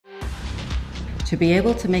To be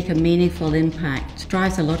able to make a meaningful impact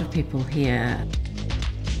drives a lot of people here.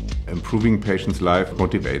 Improving patients' life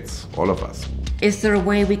motivates all of us. Is there a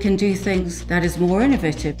way we can do things that is more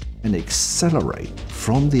innovative? And accelerate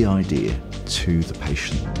from the idea to the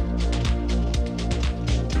patient.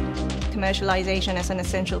 Commercialization is an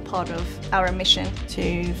essential part of our mission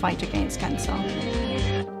to fight against cancer.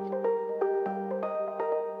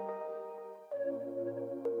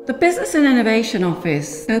 The Business and Innovation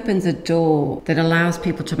Office opens a door that allows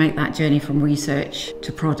people to make that journey from research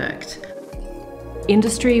to product.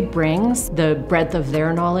 Industry brings the breadth of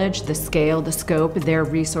their knowledge, the scale, the scope, their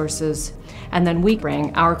resources, and then we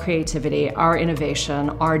bring our creativity, our innovation,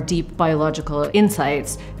 our deep biological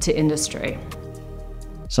insights to industry.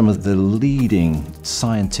 Some of the leading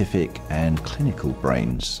scientific and clinical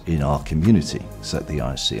brains in our community is at the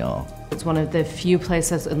ICR. It's one of the few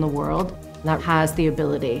places in the world that has the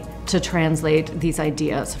ability to translate these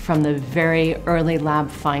ideas from the very early lab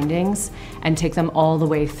findings and take them all the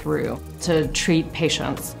way through to treat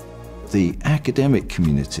patients. The academic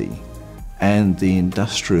community and the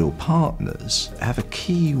industrial partners have a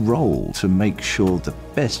key role to make sure the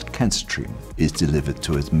best cancer treatment is delivered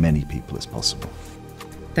to as many people as possible.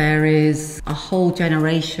 There is a whole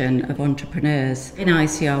generation of entrepreneurs in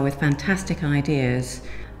ICR with fantastic ideas,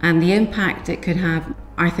 and the impact it could have,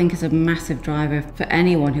 I think, is a massive driver for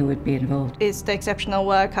anyone who would be involved. It's the exceptional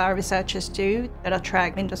work our researchers do that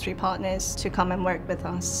attract industry partners to come and work with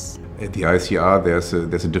us. At the ICR, there's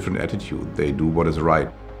a different attitude. They do what is right.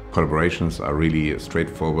 Collaborations are really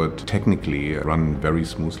straightforward, technically run very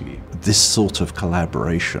smoothly. This sort of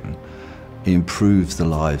collaboration improves the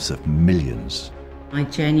lives of millions. I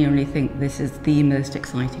genuinely think this is the most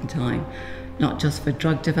exciting time, not just for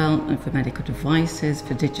drug development, for medical devices,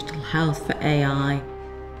 for digital health, for AI.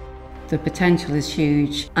 The potential is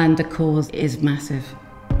huge and the cause is massive.